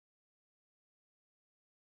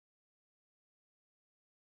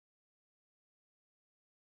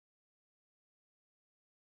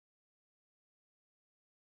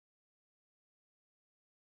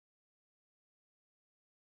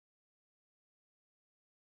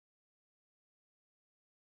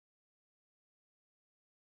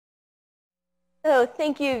So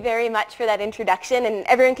thank you very much for that introduction, and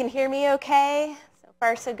everyone can hear me okay? So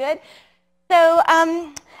far, so good. So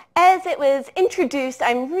as it was introduced,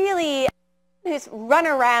 I'm really just run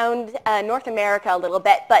around North America a little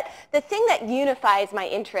bit, but the thing that unifies my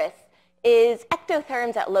interests is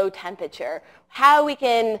ectotherms at low temperature, how we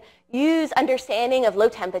can use understanding of low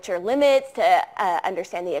temperature limits to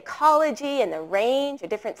understand the ecology and the range of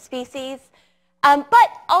different species. But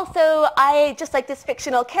also, just like this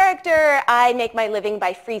fictional character, I make my living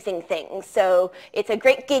by freezing things. So it's a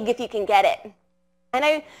great gig if you can get it. And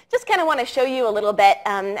I just kind of want to show you a little bit.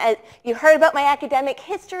 You heard about my academic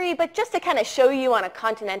history, but just to kind of show you on a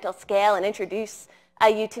continental scale and introduce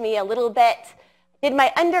you to me a little bit. I did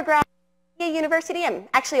my undergrad at University. I'm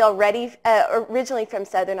actually originally from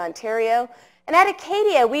Southern Ontario. And at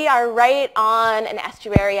Acadia, we are right on an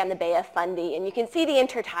estuary on the Bay of Fundy. And you can see the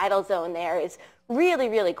intertidal zone there is really,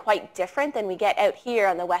 really quite different than we get out here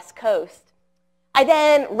on the West Coast. I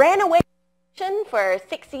then ran away for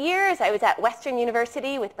 6 years. I was at Western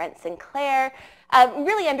University with Brent Sinclair,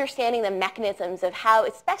 really understanding the mechanisms of how,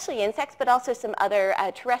 especially insects, but also some other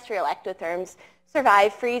terrestrial ectotherms,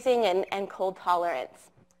 survive freezing and cold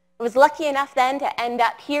tolerance. I was lucky enough then to end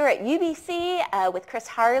up here at UBC with Chris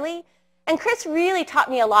Harley. And Chris really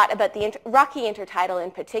taught me a lot about the rocky intertidal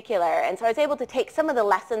in particular. And so I was able to take some of the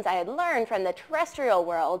lessons I had learned from the terrestrial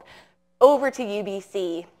world over to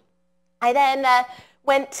UBC. I then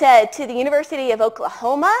went to the University of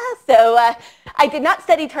Oklahoma. So I did not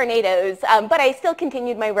study tornadoes, but I still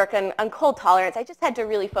continued my work on cold tolerance. I just had to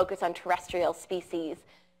really focus on terrestrial species.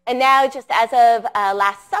 And now, just as of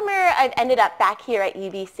last summer, I've ended up back here at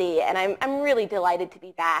UBC, and I'm really delighted to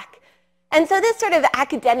be back. And so this sort of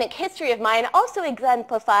academic history of mine also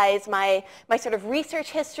exemplifies my sort of research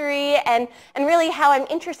history and really how I'm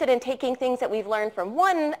interested in taking things that we've learned from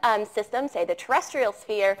one system, say the terrestrial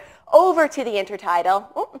sphere, over to the intertidal.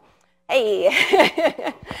 Oh, hey,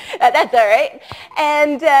 that's all right.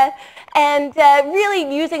 And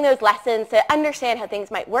really using those lessons to understand how things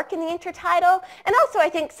might work in the intertidal, and also I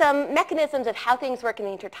think some mechanisms of how things work in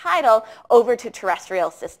the intertidal over to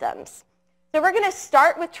terrestrial systems. So we're going to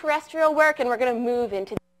start with terrestrial work, and we're going to move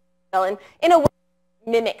into the and in a way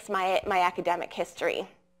that mimics my academic history.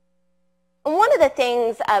 And one of the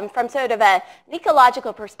things from sort of an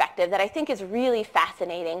ecological perspective that I think is really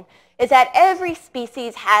fascinating is that every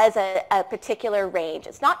species has a particular range.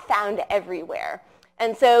 It's not found everywhere.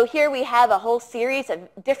 And so here we have a whole series of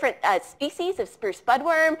different species of spruce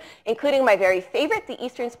budworm, including my very favorite, the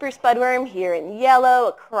eastern spruce budworm, here in yellow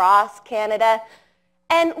across Canada.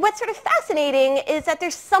 And what's sort of fascinating is that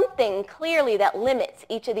there's something clearly that limits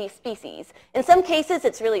each of these species. In some cases,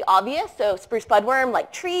 it's really obvious. So spruce budworm,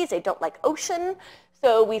 like trees, they don't like ocean.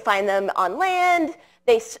 So we find them on land.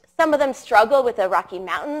 Some of them struggle with the Rocky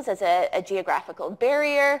Mountains as a geographical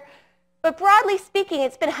barrier. But broadly speaking,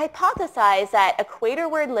 it's been hypothesized that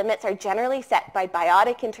equatorward limits are generally set by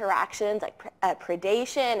biotic interactions like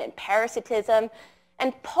predation and parasitism.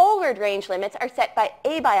 And poleward range limits are set by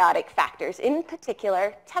abiotic factors, in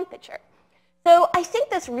particular temperature. So I think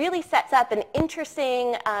this really sets up an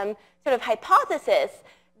interesting sort of hypothesis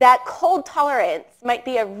that cold tolerance might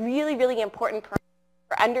be a really, really important parameter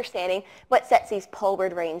for understanding what sets these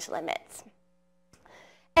poleward range limits.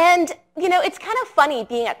 And, you know, it's kind of funny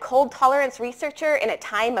being a cold tolerance researcher in a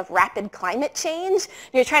time of rapid climate change.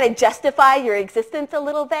 You're trying to justify your existence a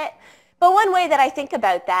little bit. But one way that I think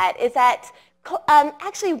about that is that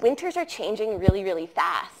actually, winters are changing really, really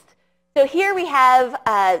fast. So here we have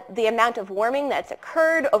the amount of warming that's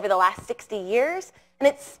occurred over the last 60 years, and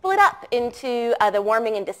it's split up into the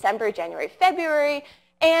warming in December, January, February,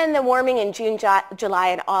 and the warming in June, July,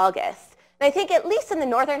 and August. And I think at least in the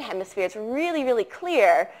northern hemisphere, it's really, really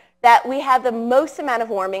clear that we have the most amount of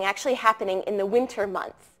warming actually happening in the winter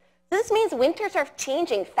months. So this means winters are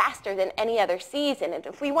changing faster than any other season. And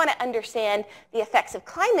if we want to understand the effects of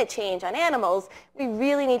climate change on animals, we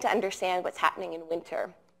really need to understand what's happening in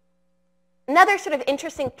winter. Another sort of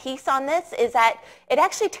interesting piece on this is that it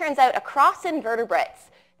actually turns out across invertebrates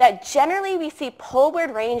that generally we see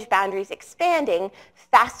poleward range boundaries expanding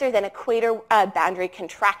faster than equator boundary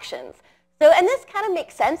contractions. So, and this kind of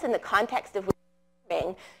makes sense in the context of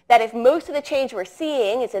warming, that if most of the change we're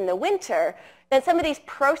seeing is in the winter, then some of these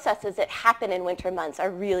processes that happen in winter months are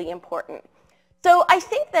really important. So I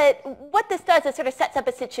think that what this does is sort of sets up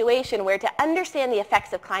a situation where to understand the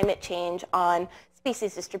effects of climate change on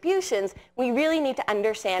species distributions, we really need to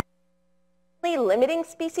understand limiting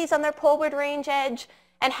species on their poleward range edge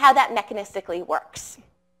and how that mechanistically works.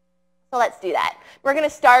 So let's do that. We're going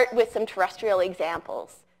to start with some terrestrial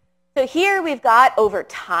examples. So here we've got over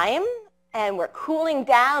time and we're cooling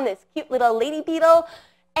down this cute little lady beetle.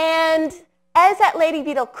 And as that lady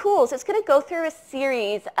beetle cools, it's going to go through a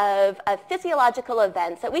series of physiological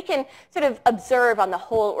events that we can sort of observe on the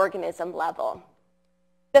whole organism level.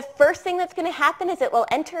 The first thing that's going to happen is it will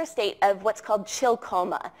enter a state of what's called chill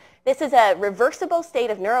coma. This is a reversible state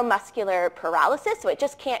of neuromuscular paralysis, so it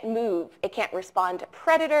just can't move. It can't respond to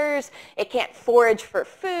predators. It can't forage for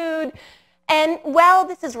food. And while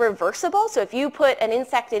this is reversible, so if you put an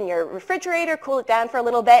insect in your refrigerator, cool it down for a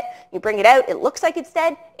little bit, you bring it out, it looks like it's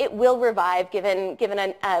dead, it will revive given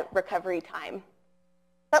a recovery time.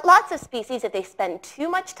 But lots of species, if they spend too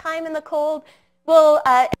much time in the cold, will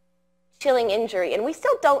chilling injury. And we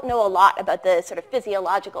still don't know a lot about the sort of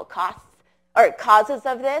physiological causes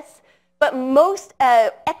of this, but most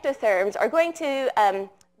ectotherms are going to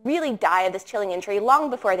really die of this chilling injury long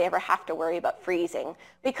before they ever have to worry about freezing.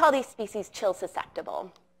 We call these species chill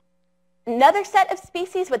susceptible. Another set of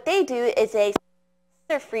species, what they do is they set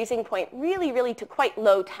their freezing point really, really to quite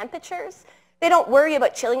low temperatures. They don't worry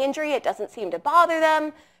about chilling injury. It doesn't seem to bother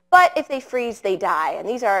them. But if they freeze, they die. And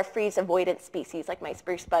these are freeze avoidant species like my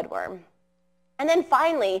spruce budworm. And then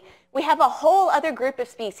finally, we have a whole other group of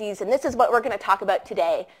species, and this is what we're going to talk about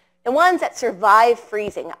today. The ones that survive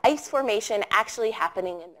freezing, ice formation actually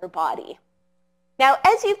happening in their body. Now,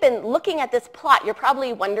 as you've been looking at this plot, you're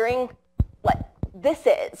probably wondering what this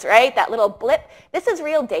is, right? That little blip. This is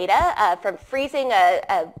real data from freezing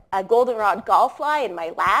a goldenrod gallfly in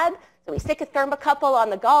my lab. So we stick a thermocouple on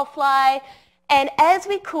the gallfly, and as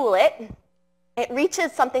we cool it, it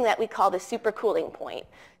reaches something that we call the supercooling point.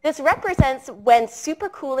 This represents when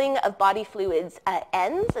supercooling of body fluids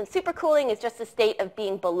ends, and supercooling is just a state of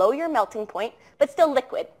being below your melting point, but still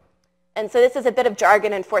liquid. And so this is a bit of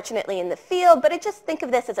jargon, unfortunately, in the field, but just think of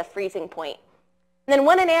this as a freezing point. And then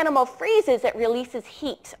when an animal freezes, it releases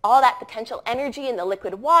heat. All that potential energy in the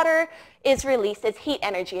liquid water is released as heat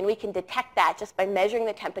energy, and we can detect that just by measuring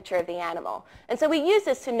the temperature of the animal. And so we use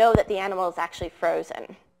this to know that the animal is actually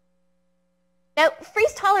frozen. Now,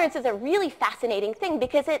 freeze tolerance is a really fascinating thing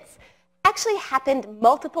because it's actually happened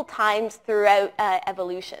multiple times throughout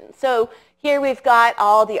evolution. So here we've got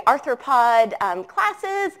all the arthropod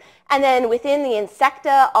classes, and then within the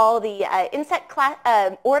Insecta, all the insect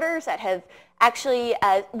orders that have actually,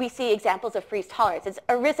 we see examples of freeze tolerance. It's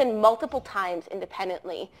arisen multiple times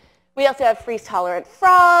independently. We also have freeze-tolerant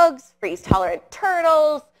frogs, freeze-tolerant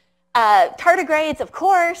turtles, tardigrades, of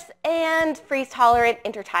course, and freeze-tolerant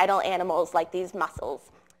intertidal animals like these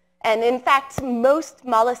mussels. And in fact, most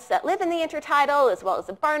mollusks that live in the intertidal, as well as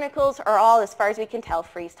the barnacles, are all, as far as we can tell,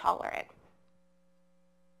 freeze-tolerant.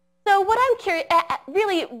 So what I'm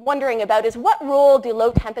really wondering about is what role do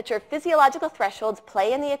low-temperature physiological thresholds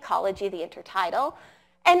play in the ecology of the intertidal?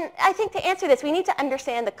 And I think to answer this, we need to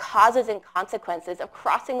understand the causes and consequences of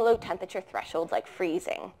crossing low-temperature thresholds like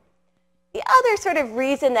freezing. The other sort of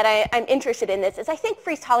reason that I'm interested in this is I think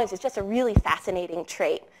freeze tolerance is just a really fascinating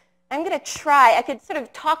trait. I'm going to try, I could sort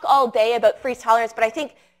of talk all day about freeze tolerance, but I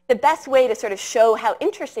think the best way to sort of show how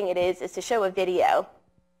interesting it is to show a video.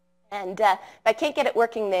 And if I can't get it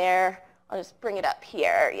working there, I'll just bring it up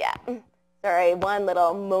here. Yeah. Sorry, one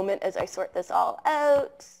little moment as I sort this all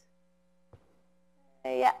out.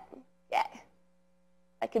 Yeah.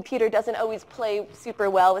 My computer doesn't always play super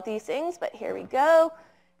well with these things, but here we go.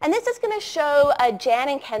 And this is going to show Jan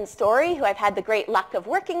and Ken Story, who I've had the great luck of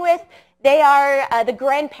working with. They are the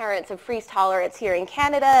grandparents of freeze tolerance here in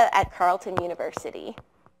Canada at Carleton University.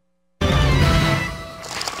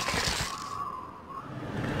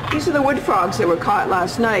 These are the wood frogs that were caught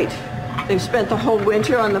last night. They've spent the whole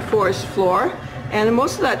winter on the forest floor, and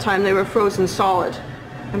most of that time they were frozen solid.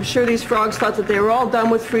 I'm sure these frogs thought that they were all done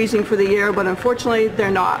with freezing for the year, but unfortunately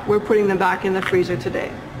they're not. We're putting them back in the freezer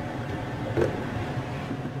today.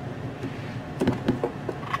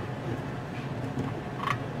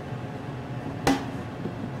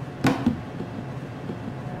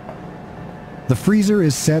 The freezer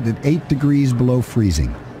is set at 8 degrees below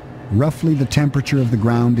freezing, roughly the temperature of the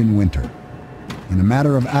ground in winter. In a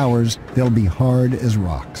matter of hours, they'll be hard as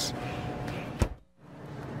rocks.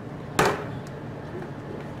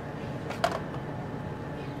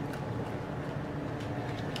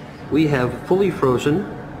 We have fully frozen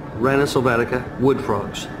Rana sylvatica wood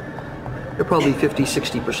frogs. They're probably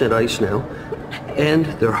 50–60% ice now, and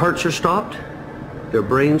their hearts are stopped, their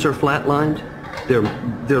brains are flatlined,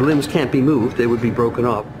 their limbs can't be moved, they would be broken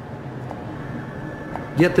off.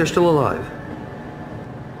 Yet they're still alive.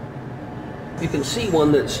 You can see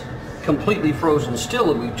one that's completely frozen still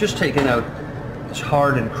that we've just taken out. It's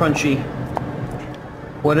hard and crunchy.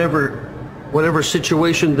 Whatever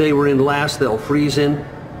situation they were in last, they'll freeze in.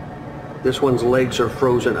 This one's legs are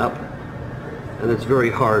frozen up. and it's very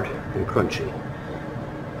hard and crunchy.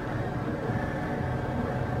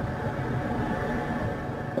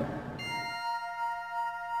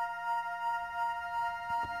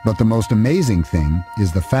 But the most amazing thing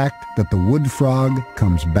is the fact that the wood frog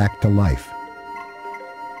comes back to life.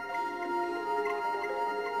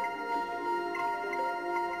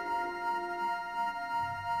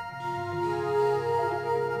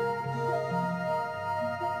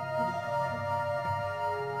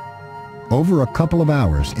 Over a couple of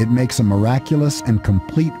hours, it makes a miraculous and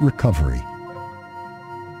complete recovery.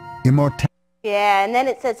 Immortality. Yeah, and then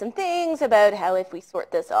it says some things about how if we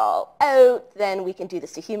sort this all out, then we can do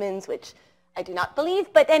this to humans, which I do not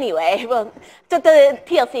believe. But anyway, well, that's what the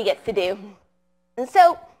PLC gets to do. And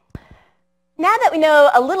so now that we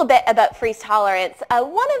know a little bit about freeze tolerance,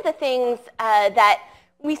 one of the things that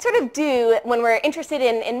we sort of do when we're interested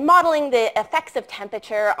in modeling the effects of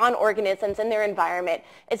temperature on organisms and their environment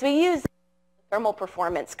is we use the thermal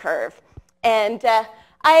performance curve. And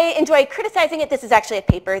I enjoy criticizing it. This is actually a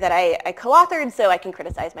paper that I co-authored, so I can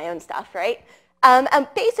criticize my own stuff, right?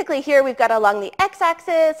 Basically here we've got along the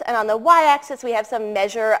x-axis, and on the y-axis we have some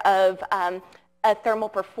measure of a thermal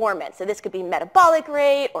performance. So this could be metabolic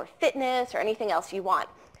rate or fitness or anything else you want.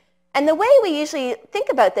 And the way we usually think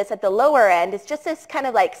about this at the lower end is just this kind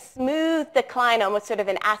of like smooth decline, almost sort of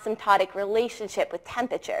an asymptotic relationship with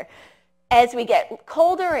temperature. As we get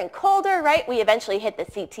colder and colder, right, we eventually hit the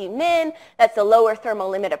CT min, that's the lower thermal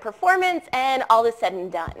limit of performance, and all is said and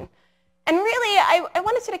done. And really, I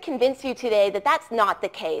want to sort of convince you today that that's not the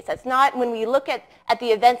case. That's not, when we look at the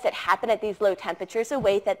events that happen at these low temperatures, the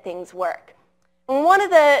way that things work. And one of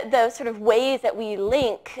the sort of ways that we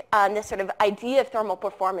link this sort of idea of thermal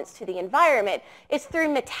performance to the environment is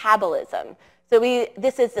through metabolism. So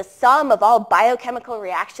this is the sum of all biochemical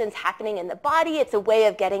reactions happening in the body. It's a way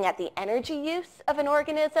of getting at the energy use of an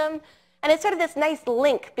organism. And it's sort of this nice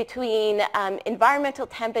link between environmental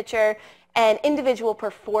temperature and individual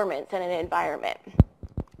performance in an environment.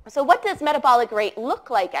 So what does metabolic rate look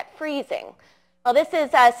like at freezing? Well, this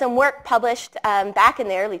is some work published back in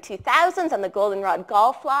the early 2000s on the goldenrod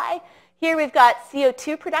gallfly. Here we've got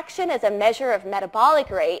CO2 production as a measure of metabolic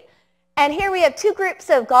rate. And here we have two groups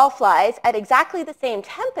of gallflies at exactly the same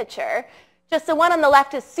temperature, just the one on the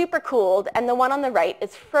left is supercooled and the one on the right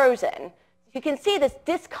is frozen. You can see this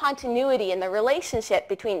discontinuity in the relationship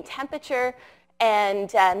between temperature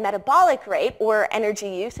and metabolic rate, or energy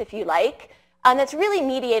use if you like, that's really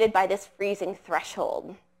mediated by this freezing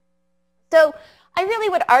threshold. So I really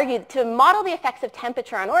would argue to model the effects of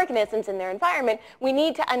temperature on organisms in their environment, we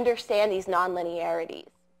need to understand these nonlinearities.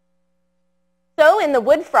 So in the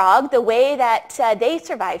wood frog, the way that they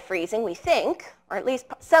survive freezing, we think, or at least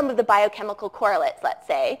some of the biochemical correlates, let's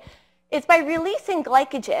say, is by releasing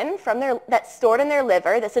glycogen that's stored in their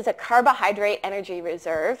liver. This is a carbohydrate energy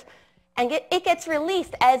reserve. And it gets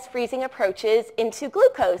released as freezing approaches into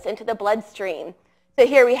glucose, into the bloodstream. So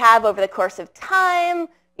here we have over the course of time,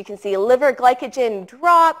 you can see liver glycogen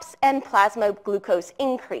drops and plasma glucose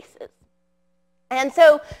increases. And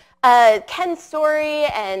so Ken Story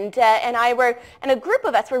and I were, and a group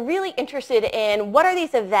of us were really interested in what are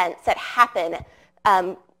these events that happen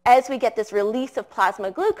as we get this release of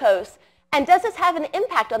plasma glucose, and does this have an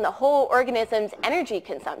impact on the whole organism's energy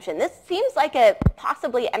consumption? This seems like a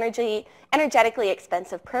possibly energetically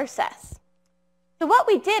expensive process. So what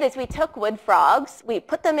we did is we took wood frogs, we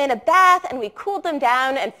put them in a bath, and we cooled them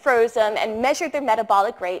down and froze them and measured their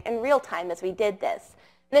metabolic rate in real time as we did this.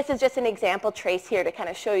 This is just an example trace here to kind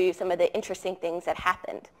of show you some of the interesting things that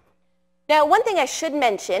happened. Now, one thing I should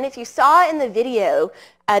mention, if you saw in the video,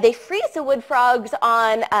 they freeze the wood frogs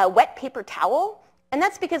on a wet paper towel, and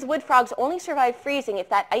that's because wood frogs only survive freezing if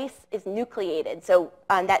that ice is nucleated. So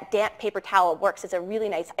that damp paper towel works as a really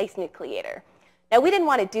nice ice nucleator. Now, we didn't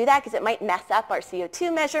want to do that because it might mess up our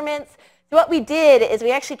CO2 measurements. So what we did is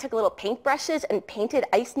we actually took little paintbrushes and painted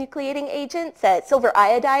ice nucleating agents, silver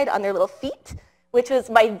iodide, on their little feet, which was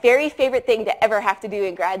my very favorite thing to ever have to do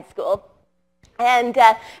in grad school. And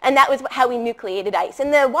that was how we nucleated ice.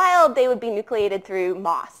 In the wild, they would be nucleated through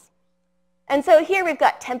moss. And so here we've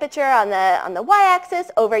got temperature on the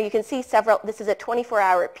y-axis over, you can see this is a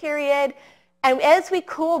 24-hour period. And as we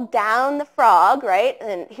cooled down the frog, right,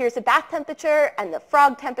 and here's the bath temperature and the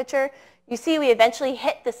frog temperature, you see we eventually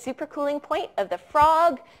hit the supercooling point of the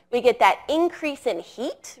frog. We get that increase in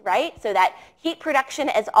heat, right? So that heat production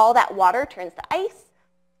as all that water turns to ice.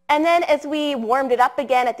 And then as we warmed it up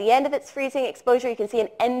again at the end of its freezing exposure, you can see an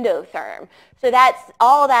endotherm. So that's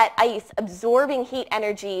all that ice absorbing heat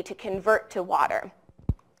energy to convert to water.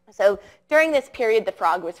 So during this period, the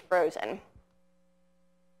frog was frozen.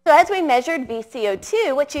 So as we measured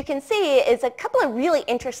VCO2, what you can see is a couple of really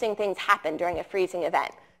interesting things happen during a freezing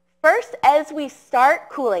event. First, as we start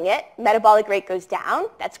cooling it, metabolic rate goes down.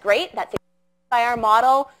 That's great. That's by our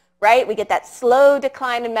model, right? We get that slow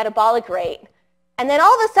decline in metabolic rate. And then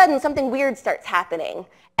all of a sudden, something weird starts happening.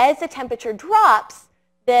 As the temperature drops,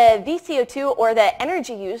 the VCO2, or the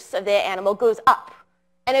energy use of the animal, goes up.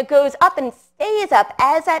 And it goes up and stays up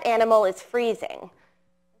as that animal is freezing.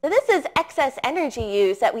 So this is excess energy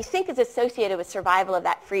use that we think is associated with survival of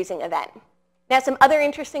that freezing event. Now, some other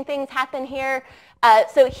interesting things happen here.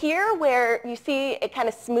 So here, where you see it kind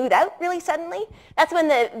of smooth out really suddenly, that's when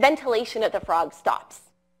the ventilation of the frog stops,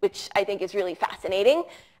 which I think is really fascinating.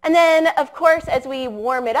 And then, of course, as we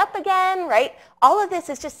warm it up again, right, all of this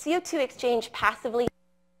is just CO2 exchange passively,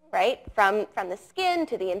 right, from the skin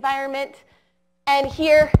to the environment. And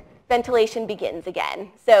here, ventilation begins again.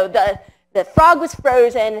 So the frog was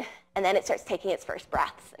frozen, and then it starts taking its first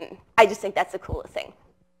breaths. And I just think that's the coolest thing.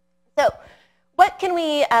 So what can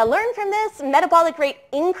we learn from this? Metabolic rate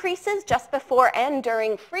increases just before and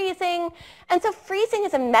during freezing. And so freezing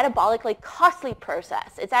is a metabolically costly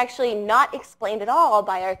process. It's actually not explained at all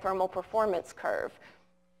by our thermal performance curve.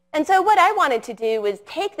 And so what I wanted to do was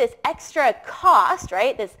take this extra cost,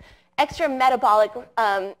 right, this extra metabolic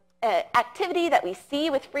activity that we see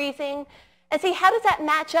with freezing, and see how does that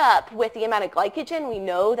match up with the amount of glycogen we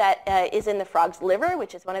know that is in the frog's liver,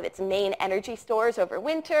 which is one of its main energy stores over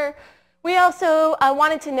winter. We also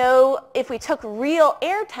wanted to know, if we took real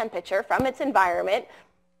air temperature from its environment,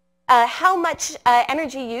 how much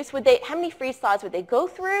energy use would how many freeze thaws would they go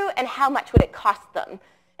through, and how much would it cost them?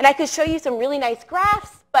 And I could show you some really nice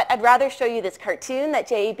graphs, but I'd rather show you this cartoon that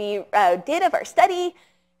JB did of our study.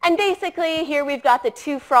 And basically, here we've got the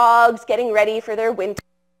two frogs getting ready for their winter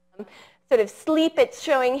sort of sleep. It's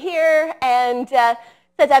showing here, and says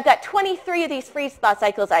I've got 23 of these freeze thaw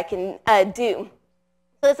cycles I can do.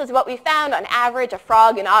 So this is what we found. On average, a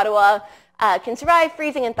frog in Ottawa can survive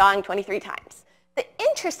freezing and thawing 23 times. The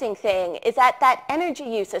interesting thing is that that energy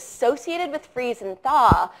use associated with freeze and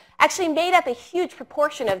thaw actually made up a huge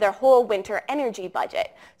proportion of their whole winter energy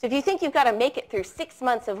budget. So if you think you've got to make it through 6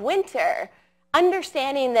 months of winter,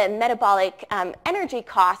 understanding the metabolic energy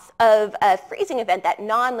costs of a freezing event, that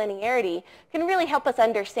non-linearity, can really help us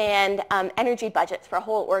understand energy budgets for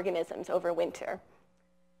whole organisms over winter.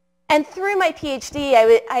 And through my PhD,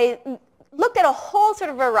 I looked at a whole sort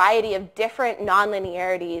of variety of different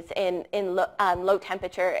non-linearities in low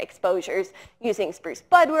temperature exposures using spruce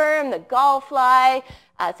budworm, the gallfly,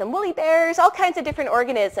 some woolly bears, all kinds of different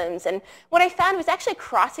organisms. And what I found was actually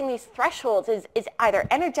crossing these thresholds is either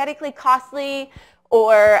energetically costly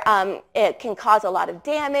or it can cause a lot of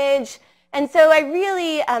damage. And so I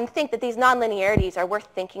really think that these non-linearities are worth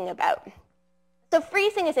thinking about. So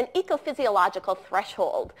freezing is an ecophysiological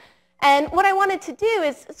threshold. And what I wanted to do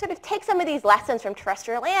is sort of take some of these lessons from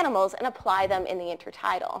terrestrial animals and apply them in the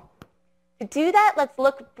intertidal. To do that, let's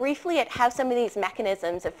look briefly at how some of these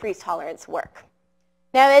mechanisms of freeze tolerance work.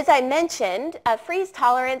 Now, as I mentioned, freeze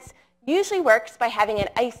tolerance usually works by having an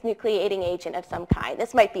ice nucleating agent of some kind.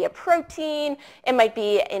 This might be a protein, it might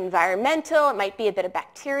be environmental, it might be a bit of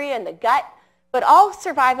bacteria in the gut, but all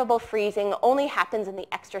survivable freezing only happens in the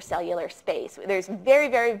extracellular space. There's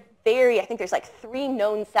I think there's like 3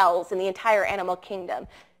 known cells in the entire animal kingdom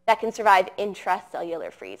that can survive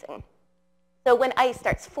intracellular freezing. So when ice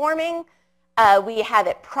starts forming, we have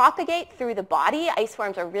it propagate through the body. Ice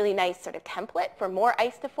forms a really nice sort of template for more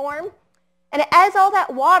ice to form. And as all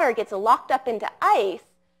that water gets locked up into ice,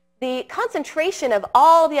 the concentration of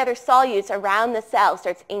all the other solutes around the cell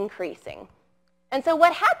starts increasing. And so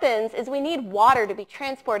what happens is we need water to be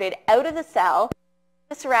transported out of the cell,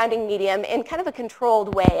 the surrounding medium, in kind of a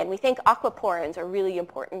controlled way. And we think aquaporins are really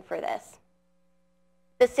important for this.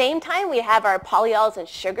 At the same time, we have our polyols and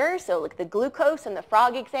sugars, so like the glucose in the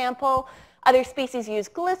frog example. Other species use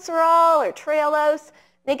glycerol or trehalose.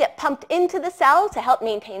 They get pumped into the cell to help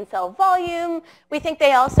maintain cell volume. We think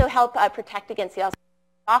they also help protect against the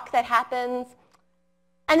shock that happens.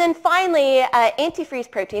 And then finally,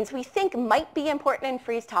 antifreeze proteins we think might be important in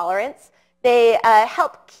freeze tolerance. They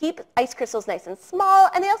help keep ice crystals nice and small,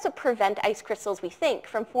 and they also prevent ice crystals, we think,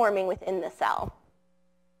 from forming within the cell.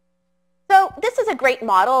 So this is a great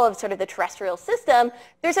model of sort of the terrestrial system.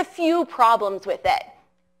 There's a few problems with it.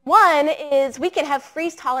 One is we can have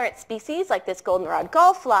freeze-tolerant species like this goldenrod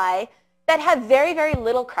gallfly that have very, very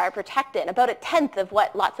little cryoprotectant, about 1/10 of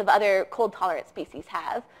what lots of other cold-tolerant species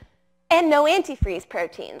have, and no antifreeze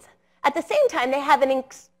proteins. At the same time, they have an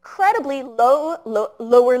incredibly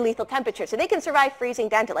lower lethal temperature, so they can survive freezing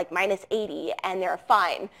down to like -80 and they're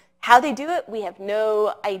fine. How they do it, we have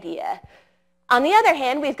no idea. On the other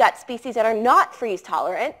hand, we've got species that are not freeze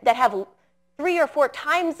tolerant, that have 3 or 4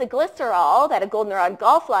 times the glycerol that a goldenrod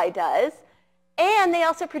gallfly does, and they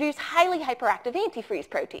also produce highly hyperactive antifreeze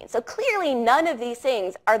proteins. So clearly none of these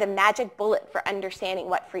things are the magic bullet for understanding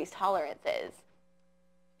what freeze tolerance is.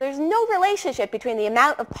 There's no relationship between the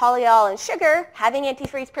amount of polyol and sugar, having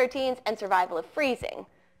antifreeze proteins, and survival of freezing.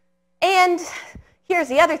 And here's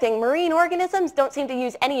the other thing, marine organisms don't seem to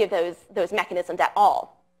use any of those mechanisms at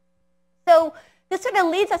all. So this sort of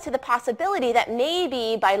leads us to the possibility that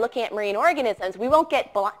maybe by looking at marine organisms, we won't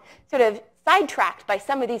get sort of sidetracked by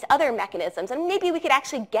some of these other mechanisms, and maybe we could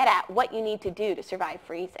actually get at what you need to do to survive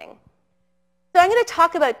freezing. So I'm going to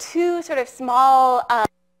talk about 2 sort of small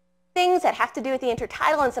things that have to do with the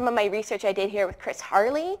intertidal and some of my research I did here with Chris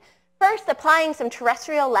Harley. First, applying some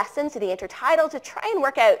terrestrial lessons to the intertidal to try and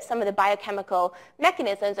work out some of the biochemical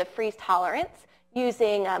mechanisms of freeze tolerance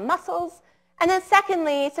using mussels. And then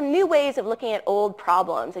secondly, some new ways of looking at old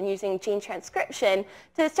problems and using gene transcription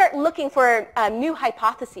to start looking for new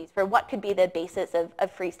hypotheses for what could be the basis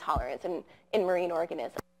of freeze tolerance in marine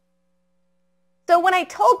organisms. So when I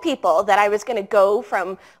told people that I was going to go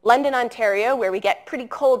from London, Ontario, where we get pretty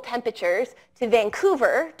cold temperatures, to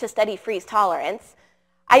Vancouver to study freeze tolerance,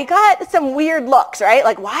 I got some weird looks, right?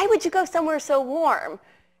 Like, why would you go somewhere so warm?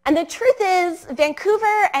 And the truth is,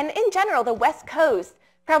 Vancouver, and in general, the West Coast,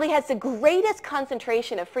 probably has the greatest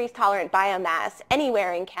concentration of freeze-tolerant biomass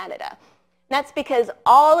anywhere in Canada. And that's because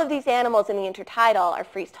all of these animals in the intertidal are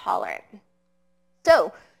freeze-tolerant.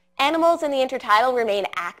 So animals in the intertidal remain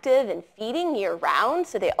active and feeding year-round,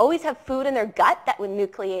 so they always have food in their gut that would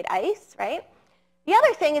nucleate ice, right? The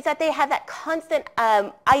other thing is that they have that constant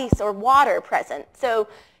ice or water present. So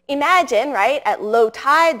imagine, right, at low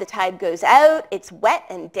tide, the tide goes out, it's wet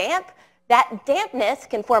and damp. That dampness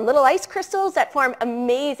can form little ice crystals that form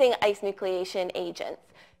amazing ice nucleation agents.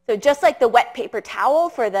 So just like the wet paper towel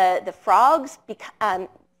for the frogs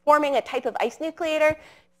forming a type of ice nucleator,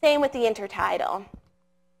 same with the intertidal.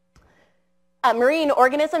 Marine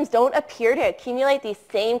organisms don't appear to accumulate these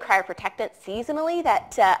same cryoprotectants seasonally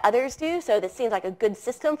that others do, so this seems like a good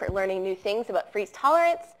system for learning new things about freeze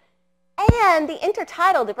tolerance. And the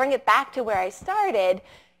intertidal, to bring it back to where I started,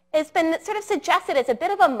 has been sort of suggested as a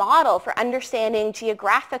bit of a model for understanding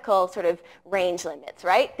geographical sort of range limits,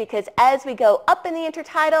 right? Because as we go up in the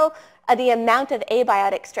intertidal, the amount of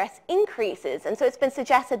abiotic stress increases. And so it's been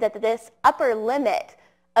suggested that this upper limit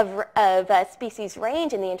of species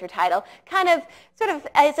range in the intertidal kind of sort of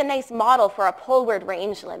is a nice model for a poleward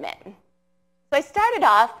range limit. So I started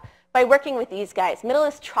off by working with these guys.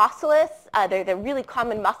 Mytilus trochelus, they're the really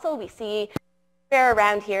common mussel we see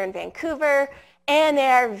around here in Vancouver. And they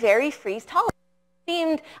are very freeze tolerant.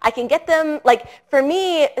 I can get them, like for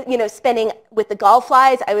me, you know, spending with the gall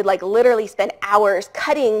flies, I would like literally spend hours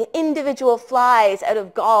cutting individual flies out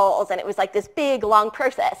of galls, and it was like this big, long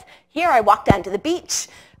process. Here I walk down to the beach,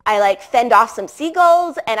 I like fend off some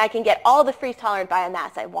seagulls, and I can get all the freeze tolerant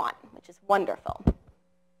biomass I want, which is wonderful.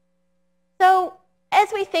 So as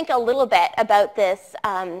we think a little bit about this,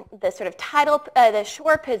 the sort of tidal, the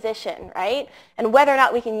shore position, right, and whether or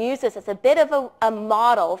not we can use this as a bit of a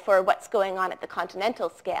model for what's going on at the continental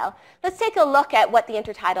scale, let's take a look at what the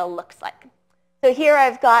intertidal looks like. So here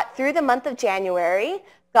I've got through the month of January,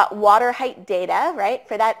 got water height data, right,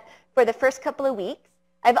 for the first couple of weeks.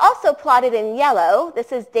 I've also plotted in yellow,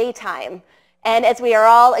 this is daytime, and as we are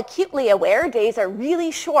all acutely aware, days are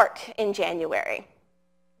really short in January.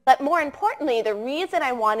 But more importantly, the reason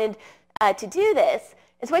I wanted to do this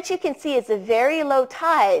is what you can see is the very low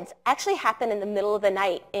tides actually happen in the middle of the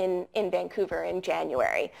night in Vancouver in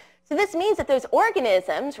January. So this means that those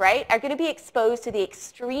organisms, right, are going to be exposed to the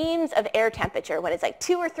extremes of air temperature. When it's like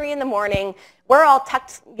 2 or 3 in the morning, we're all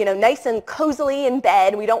tucked, you know, nice and cozily in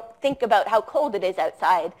bed. We don't think about how cold it is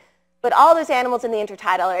outside. But all those animals in the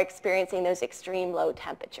intertidal are experiencing those extreme low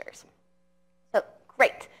temperatures. So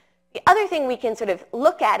great. The other thing we can sort of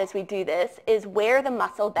look at as we do this is where the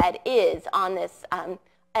mussel bed is on this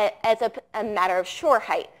as a matter of shore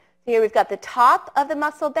height. So here we've got the top of the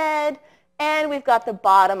mussel bed, and we've got the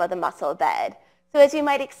bottom of the mussel bed. So as you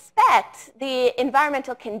might expect, the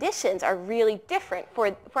environmental conditions are really different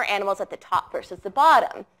for animals at the top versus the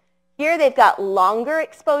bottom. Here they've got longer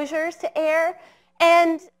exposures to air,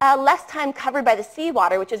 and less time covered by the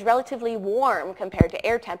seawater, which is relatively warm compared to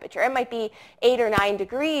air temperature. It might be 8 or 9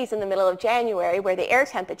 degrees in the middle of January, where the air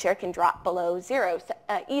temperature can drop below 0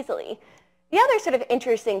 easily. The other sort of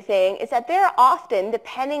interesting thing is that they're often,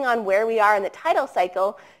 depending on where we are in the tidal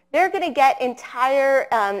cycle, they're going to get entire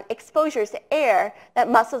exposures to air that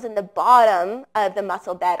mussels in the bottom of the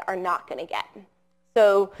mussel bed are not going to get.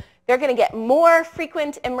 So they're going to get more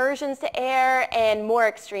frequent immersions to air and more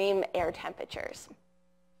extreme air temperatures.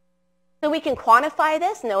 So we can quantify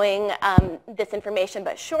this knowing this information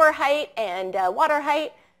about shore height and water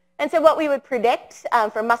height. And so what we would predict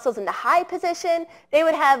for mussels in the high position, they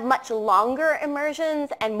would have much longer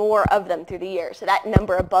immersions and more of them through the year. So that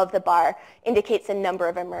number above the bar indicates the number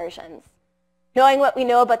of immersions. Knowing what we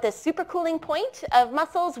know about the supercooling point of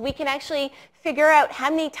mussels, we can actually figure out how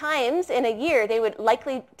many times in a year they would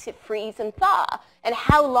likely to freeze and thaw and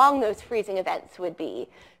how long those freezing events would be.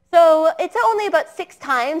 So it's only about 6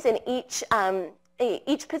 times in each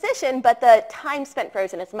position, but the time spent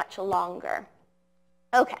frozen is much longer.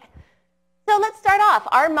 Okay, so let's start off.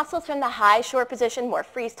 Are mussels from the high shore position more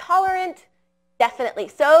freeze tolerant? Definitely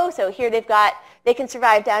so. So here they can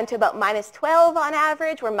survive down to about -12 on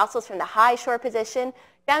average, where mussels from the high shore position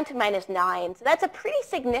down to -9. So that's a pretty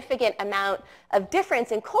significant amount of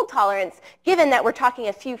difference in cold tolerance, given that we're talking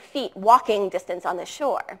a few feet walking distance on the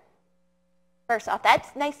shore. First off,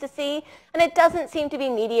 that's nice to see, and it doesn't seem to be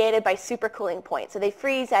mediated by supercooling points. So they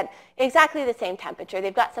freeze at exactly the same temperature.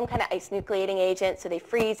 They've got some kind of ice nucleating agent, so they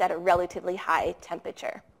freeze at a relatively high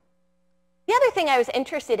temperature. The other thing I was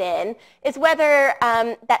interested in is whether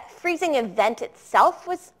that freezing event itself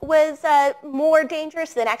was more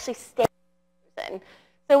dangerous than actually staying frozen.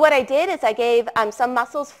 So what I did is I gave some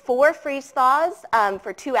mussels 4 freeze thaws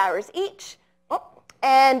for 2 hours each.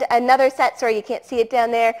 And another set, sorry you can't see it down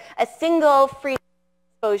there, a single freeze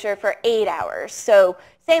exposure for 8 hours. So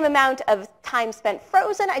same amount of time spent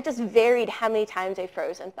frozen, I just varied how many times I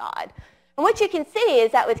froze and thawed. And what you can see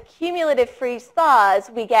is that with cumulative freeze thaws,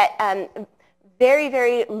 we get very,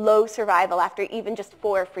 very low survival after even just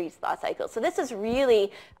 4 freeze thaw cycles. So this is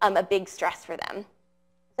really a big stress for them.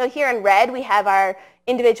 So here in red, we have our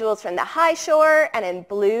individuals from the high shore, and in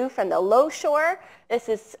blue from the low shore. This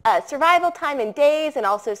is survival time in days and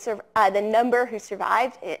also the number who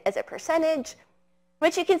survived as a percentage.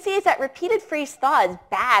 What you can see is that repeated freeze thaw is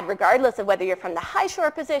bad regardless of whether you're from the high shore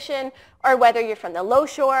position or whether you're from the low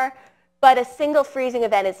shore. But a single freezing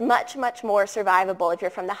event is much, much more survivable if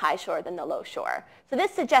you're from the high shore than the low shore. So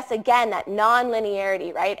this suggests, again, that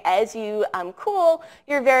non-linearity, right? As you cool,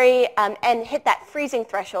 you're and hit that freezing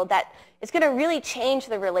threshold, that is going to really change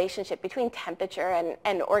the relationship between temperature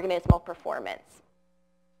and organismal performance.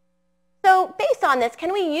 So based on this,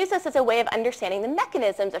 can we use this as a way of understanding the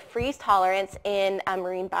mechanisms of freeze tolerance in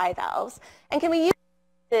marine bivalves? And can we use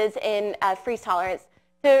this in freeze tolerance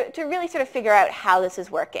to really sort of figure out how this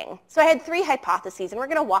is working? So I had 3 hypotheses, and we're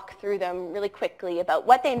going to walk through them really quickly about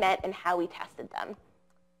what they meant and how we tested them.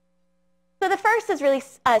 So the first is really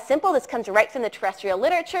simple. This comes right from the terrestrial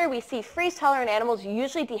literature. We see freeze-tolerant animals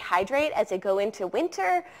usually dehydrate as they go into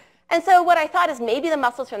winter. And so what I thought is maybe the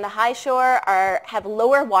mussels from the high shore have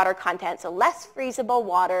lower water content, so less freezable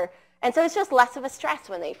water, and so it's just less of a stress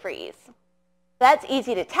when they freeze. That's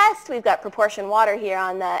easy to test. We've got proportion water here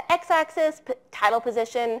on the x-axis,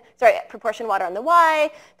 proportion water on the y,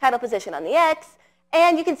 tidal position on the x.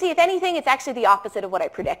 And you can see, if anything, it's actually the opposite of what I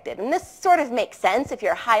predicted. And this sort of makes sense. If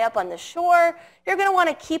you're high up on the shore, you're going to want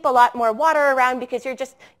to keep a lot more water around because you're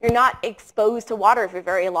not exposed to water for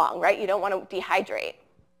very long, right? You don't want to dehydrate.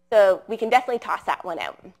 So we can definitely toss that one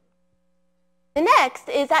out. The next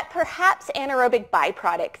is that perhaps anaerobic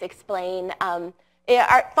byproducts explain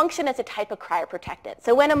function as a type of cryoprotectant.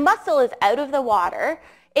 So when a mussel is out of the water,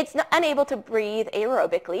 it's unable to breathe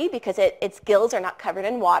aerobically because its gills are not covered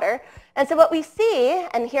in water. And so what we see,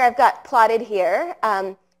 and here I've got plotted here,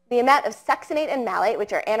 the amount of succinate and malate,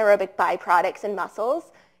 which are anaerobic byproducts in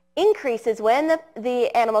mussels, increases when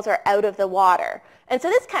the animals are out of the water. And so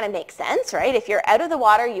this kind of makes sense, right? If you're out of the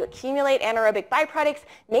water, you accumulate anaerobic byproducts,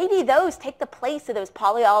 maybe those take the place of those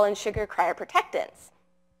polyol and sugar cryoprotectants.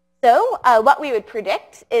 So what we would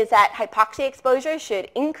predict is that hypoxia exposure should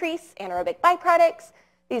increase anaerobic byproducts.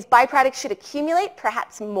 These byproducts should accumulate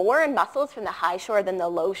perhaps more in mussels from the high shore than the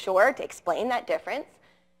low shore to explain that difference.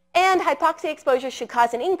 And hypoxia exposure should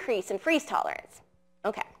cause an increase in freeze tolerance.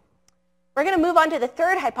 Okay. We're going to move on to the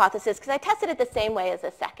third hypothesis because I tested it the same way as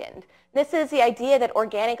the second. This is the idea that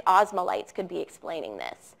organic osmolytes could be explaining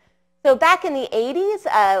this. So back in the 80s,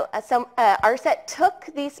 ARSET took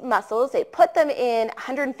these mussels, they put them in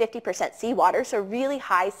 150% seawater, so really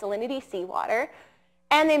high salinity seawater,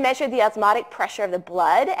 and they measured the osmotic pressure of the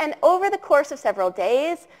blood. And over the course of several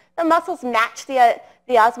days, the mussels matched the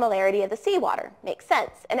osmolarity of the seawater. Makes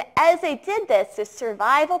sense. And as they did this, their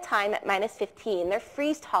survival time at -15, their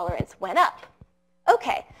freeze tolerance went up.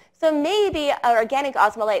 Okay, so maybe organic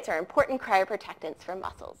osmolytes are important cryoprotectants for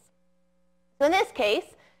mussels. So in this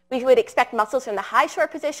case, we would expect mussels from the high shore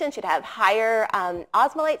position should have higher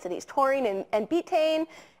osmolytes, so these taurine and betaine,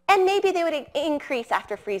 And maybe they would increase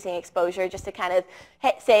after freezing exposure just to kind of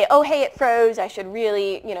say, oh, hey, it froze. I should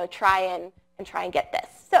really, try and get this.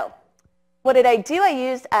 So what did I do? I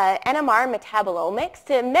used NMR metabolomics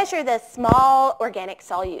to measure the small organic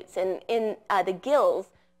solutes in the gills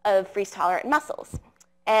of freeze-tolerant mussels.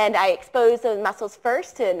 And I exposed those mussels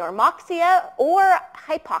first to normoxia or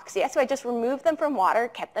hypoxia. So I just removed them from water,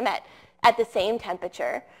 kept them at the same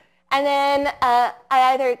temperature. And then I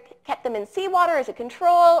either kept them in seawater as a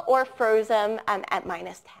control or froze them at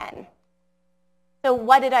 -10. So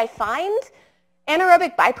what did I find?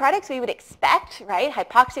 Anaerobic byproducts we would expect, right?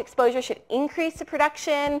 Hypoxia exposure should increase the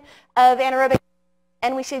production of anaerobic,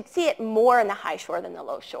 and we should see it more in the high shore than the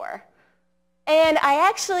low shore. And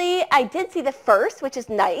I did see the first, which is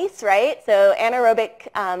nice, right? So anaerobic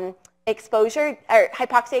exposure, or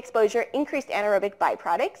hypoxia exposure, increased anaerobic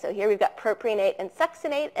byproducts. So here we've got propionate and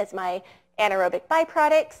succinate as my anaerobic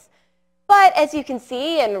byproducts. But as you can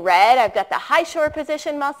see in red, I've got the high shore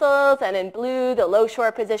position mussels, and in blue, the low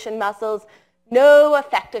shore position mussels. No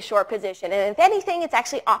effect of shore position. And if anything, it's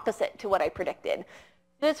actually opposite to what I predicted.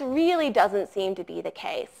 This really doesn't seem to be the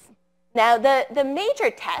case. Now, the major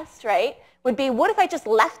test, right, would be what if I just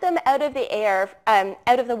left them out of the air,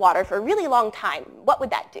 out of the water for a really long time? What would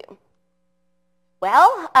that do?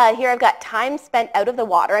 Well, here I've got time spent out of the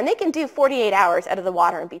water, and they can do 48 hours out of the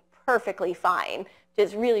water and be perfectly fine, which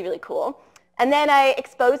is really, really cool. And then I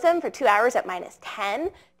expose them for 2 hours at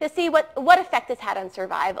 -10 to see what effect this had on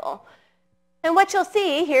survival. And what you'll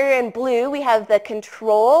see here in blue, we have the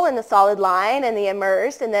control in the solid line and the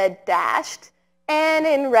immersed in the dashed. And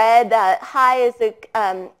in red, the high is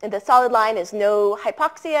the solid line is no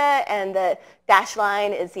hypoxia, and the dashed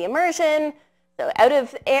line is the immersion. So out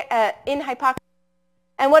of in hypoxia.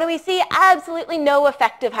 And what do we see? Absolutely no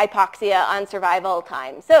effect of hypoxia on survival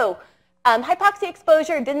time. So hypoxia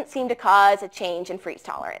exposure didn't seem to cause a change in freeze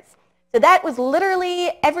tolerance. So that was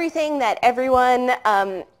literally everything that everyone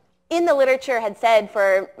in the literature had said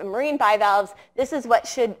for marine bivalves. This is what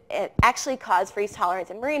should actually cause freeze tolerance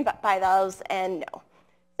in marine bivalves, and no.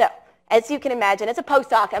 So as you can imagine, as a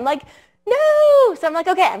postdoc, I'm like, no! So I'm like,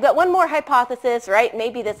 okay, I've got one more hypothesis, right?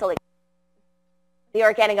 Maybe this will, the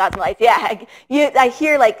organic osmolytes. Yeah, I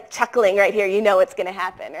hear like chuckling right here. You know what's going to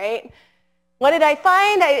happen, right? What did I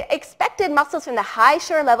find? I expected mussels from the high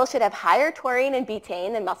shore level should have higher taurine and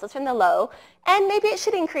betaine than mussels from the low, and maybe it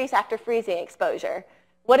should increase after freezing exposure.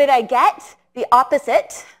 What did I get? The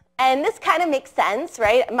opposite. And this kind of makes sense,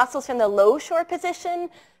 right? Mussels from the low shore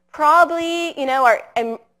position probably, are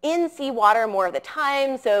in seawater more of the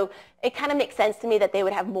time. So it kind of makes sense to me that they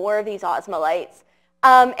would have more of these osmolytes.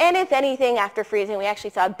 And if anything, after freezing, we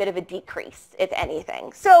actually saw a bit of a decrease, if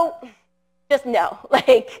anything. So just no,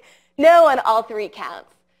 no on all three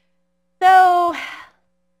counts. So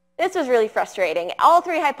this was really frustrating. All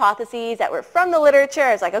three hypotheses that were from the literature,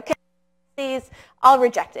 I was like, okay, these all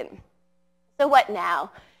rejected. So what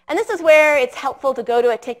now? And this is where it's helpful to go to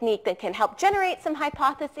a technique that can help generate some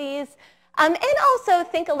hypotheses, and also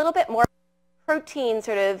think a little bit more protein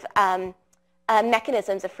sort of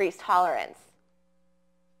mechanisms of freeze tolerance.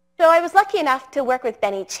 So I was lucky enough to work with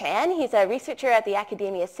Benny Chan. He's a researcher at the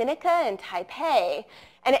Academia Sinica in Taipei.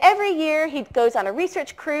 And every year he goes on a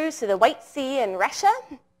research cruise to the White Sea in Russia,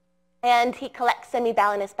 and he collects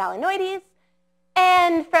semi-balanus balanoides.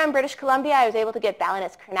 And from British Columbia, I was able to get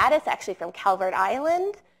Balanus cornatus, actually from Calvert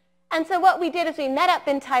Island. And so what we did is we met up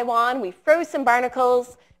in Taiwan, we froze some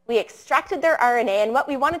barnacles, we extracted their RNA, and what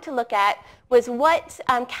we wanted to look at was what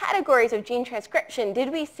categories of gene transcription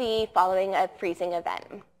did we see following a freezing event.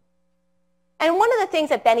 And one of the things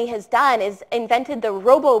that Benny has done is invented the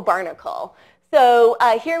robo-barnacle. So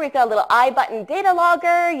here we've got a little I-button data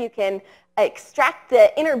logger. You can extract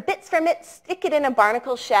the inner bits from it, stick it in a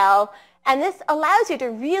barnacle shell, and this allows you to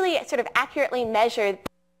really sort of accurately measure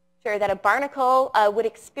that a barnacle would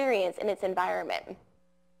experience in its environment.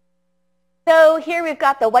 So here we've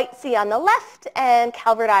got the White Sea on the left and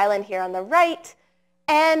Calvert Island here on the right.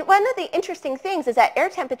 And one of the interesting things is that air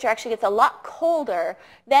temperature actually gets a lot colder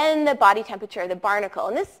than the body temperature of the barnacle.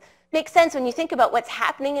 And this makes sense when you think about what's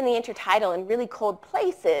happening in the intertidal in really cold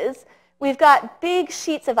places. We've got big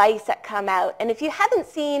sheets of ice that come out. And if you haven't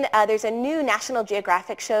seen, there's a new National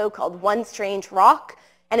Geographic show called One Strange Rock.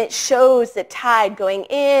 And it shows the tide going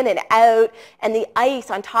in and out and the ice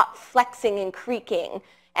on top flexing and creaking.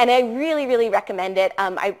 And I really, really recommend it.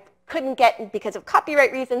 I couldn't get, because of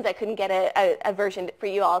copyright reasons, I couldn't get a version for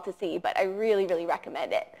you all to see, but I really, really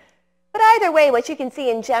recommend it. But either way, what you can see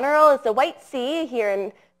in general is the White Sea here,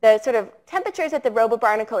 and the sort of temperatures that the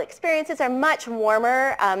robobarnacle experiences are much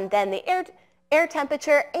warmer than the air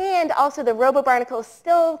temperature, and also the robobarnacle is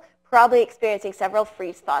still probably experiencing several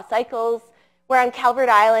freeze-thaw cycles, where on Calvert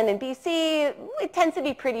Island in BC, it tends to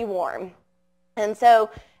be pretty warm. And so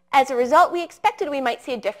as a result, we expected we might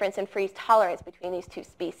see a difference in freeze tolerance between these two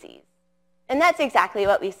species. And that's exactly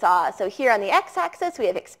what we saw. So here on the x-axis, we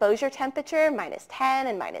have exposure temperature, -10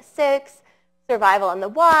 and -6, survival on the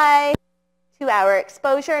y, 2-hour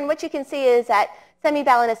exposure. And what you can see is that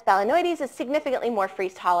Semibalanus balanoides is significantly more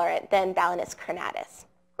freeze tolerant than Balanus cornatus.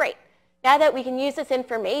 Great. Now that we can use this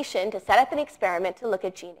information to set up an experiment to look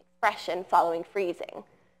at gene expression following freezing.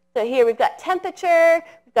 So here we've got temperature,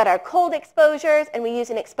 we've got our cold exposures, and we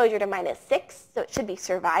use an exposure to -6, so it should be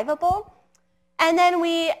survivable. And then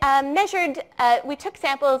we we took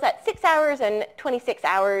samples at 6 hours and 26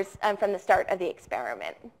 hours from the start of the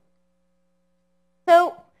experiment.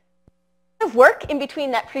 So work in between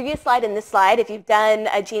that previous slide and this slide. If you've done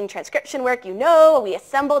gene transcription work, you know we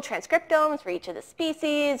assembled transcriptomes for each of the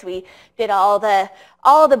species. We did all the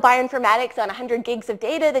bioinformatics on 100 gigs of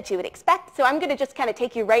data that you would expect. So I'm going to just kind of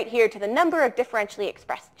take you right here to the number of differentially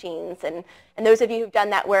expressed genes. And those of you who've done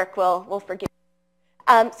that work will forgive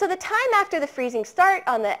me. So the time after the freezing start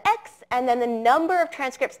on the X, and then the number of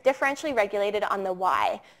transcripts differentially regulated on the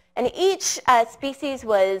Y. And each species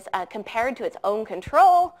was compared to its own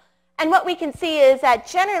control. And what we can see is that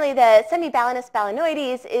generally the Semibalanus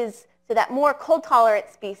balanoides is, so that more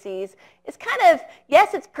cold-tolerant species, is kind of,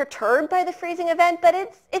 yes, it's perturbed by the freezing event, but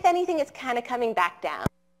it's, if anything, it's kind of coming back down.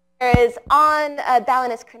 Whereas on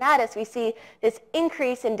Balanus cornatus, we see this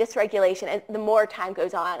increase in dysregulation as the more time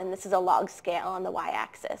goes on, and this is a log scale on the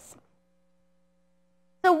y-axis.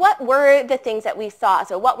 So what were the things that we saw?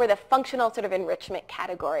 So what were the functional sort of enrichment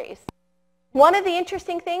categories? One of the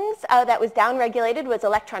interesting things that was downregulated was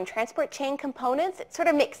electron transport chain components. It sort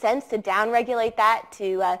of makes sense to downregulate that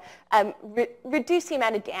to reduce the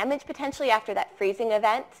amount of damage potentially after that freezing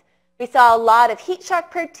event. We saw a lot of heat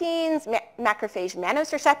shock proteins, macrophage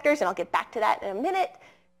mannose-receptors, and I'll get back to that in a minute,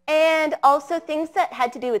 and also things that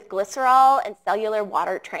had to do with glycerol and cellular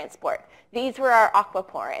water transport. These were our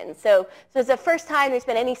aquaporins. So it's the first time there's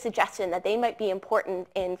been any suggestion that they might be important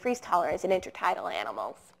in freeze tolerance in intertidal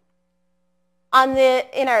animals.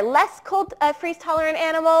 In our less cold freeze-tolerant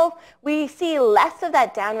animal, we see less of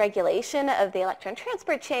that downregulation of the electron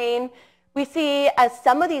transport chain. We see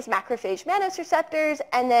some of these macrophage mannose-receptors,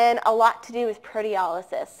 and then a lot to do with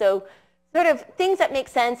proteolysis. So sort of things that make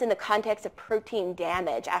sense in the context of protein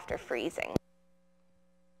damage after freezing.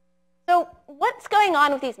 So what's going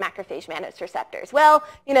on with these macrophage mannose-receptors? Well,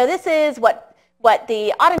 you know, this is what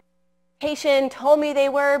the patient told me they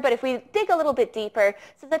were, but if we dig a little bit deeper,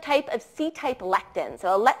 this is a type of C-type lectin,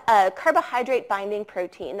 so a carbohydrate binding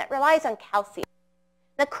protein that relies on calcium.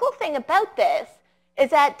 The cool thing about this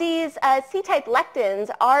is that these C-type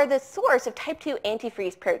lectins are the source of type 2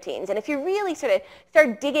 antifreeze proteins. And if you really sort of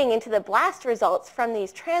start digging into the blast results from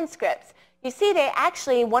these transcripts, you see they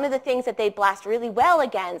actually, one of the things that they blast really well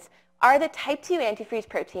against are the type 2 antifreeze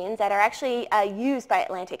proteins that are actually used by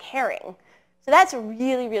Atlantic herring. So that's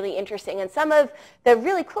really, really interesting. And some of the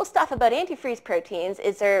really cool stuff about antifreeze proteins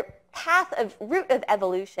is their route of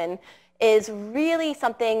evolution is really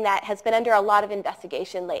something that has been under a lot of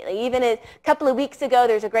investigation lately. Even a couple of weeks ago,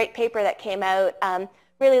 there's a great paper that came out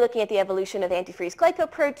really looking at the evolution of antifreeze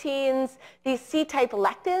glycoproteins. These C-type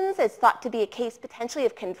lectins is thought to be a case potentially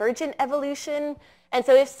of convergent evolution. And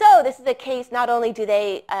so if so, this is a case, not only do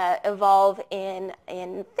they evolve in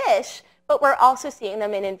fish, but we're also seeing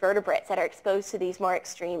them in invertebrates that are exposed to these more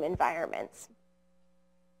extreme environments.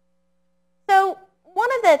 So one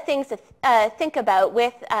of the things to think about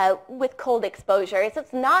with cold exposure is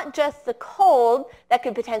it's not just the cold that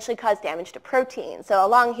could potentially cause damage to protein. So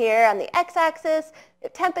along here on the x-axis, the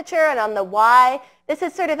temperature, and on the y, this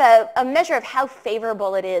is sort of a measure of how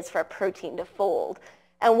favorable it is for a protein to fold.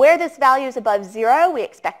 And where this value is above 0, we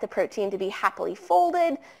expect the protein to be happily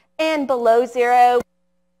folded, and below 0,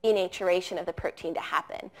 denaturation of the protein to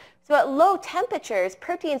happen. So at low temperatures,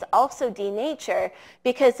 proteins also denature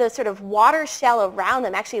because the sort of water shell around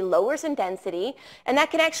them actually lowers in density, and that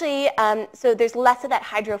can actually, so there's less of that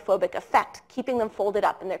hydrophobic effect, keeping them folded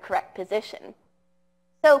up in their correct position.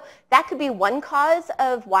 So that could be one cause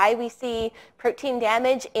of why we see protein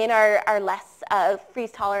damage in our less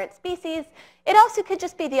freeze-tolerant species. It also could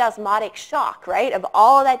just be the osmotic shock, right, of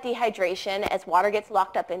all of that dehydration as water gets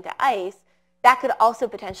locked up into ice. That could also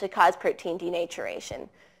potentially cause protein denaturation.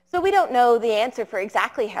 So we don't know the answer for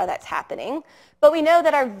exactly how that's happening, but we know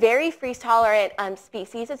that our very freeze-tolerant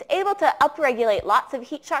species is able to upregulate lots of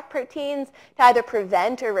heat shock proteins to either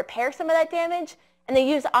prevent or repair some of that damage, and they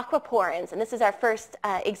use aquaporins, and this is our first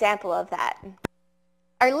example of that.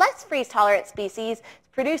 Our less freeze-tolerant species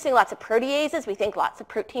producing lots of proteases. We think lots of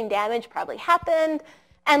protein damage probably happened,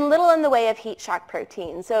 and little in the way of heat shock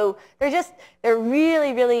protein. So they're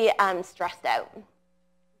really, really stressed out.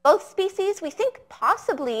 Both species, we think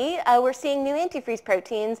possibly we're seeing new antifreeze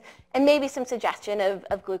proteins and maybe some suggestion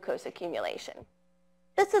of glucose accumulation.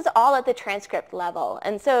 This is all at the transcript level.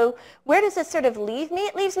 And so where does this sort of leave me?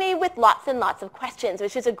 It leaves me with lots and lots of questions,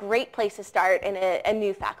 which is a great place to start in a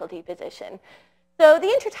new faculty position. So the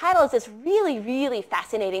intertidal is this really, really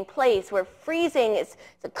fascinating place where freezing is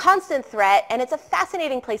a constant threat, and it's a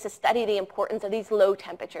fascinating place to study the importance of these low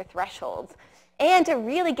temperature thresholds and to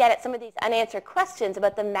really get at some of these unanswered questions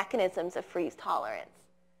about the mechanisms of freeze tolerance.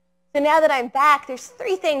 So now that I'm back, there's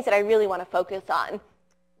 3 things that I really want to focus on.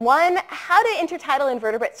 1, how do intertidal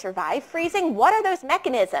invertebrates survive freezing? What are those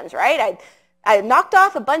mechanisms, right? I knocked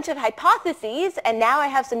off a bunch of hypotheses, and now I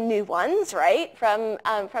have some new ones, right, from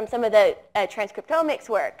some of the transcriptomics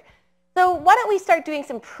work. So why don't we start doing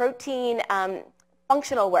some protein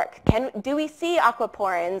functional work? Do we see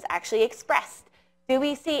aquaporins actually expressed? Do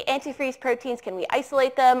we see antifreeze proteins? Can we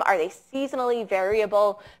isolate them? Are they seasonally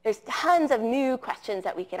variable? There's tons of new questions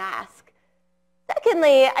that we can ask.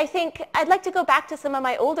 Secondly, I think I'd like to go back to some of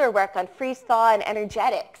my older work on freeze-thaw and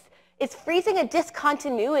energetics. Is freezing a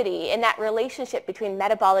discontinuity in that relationship between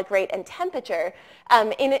metabolic rate and temperature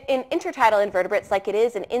in intertidal invertebrates like it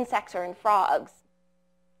is in insects or in frogs?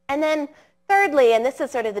 And then thirdly, and this is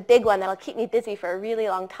sort of the big one that'll keep me busy for a really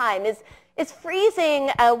long time, is freezing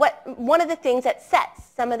one of the things that sets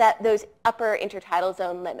some of those upper intertidal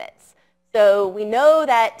zone limits. So we know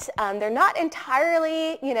that they're not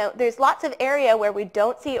entirely, there's lots of area where we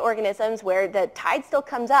don't see organisms where the tide still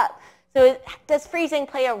comes up. So does freezing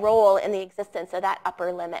play a role in the existence of that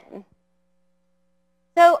upper limit?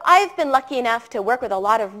 So I've been lucky enough to work with a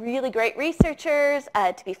lot of really great researchers,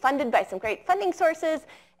 to be funded by some great funding sources,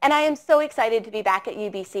 and I am so excited to be back at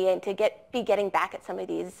UBC and to be getting back at some of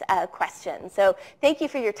these questions. So thank you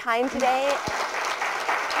for your time today.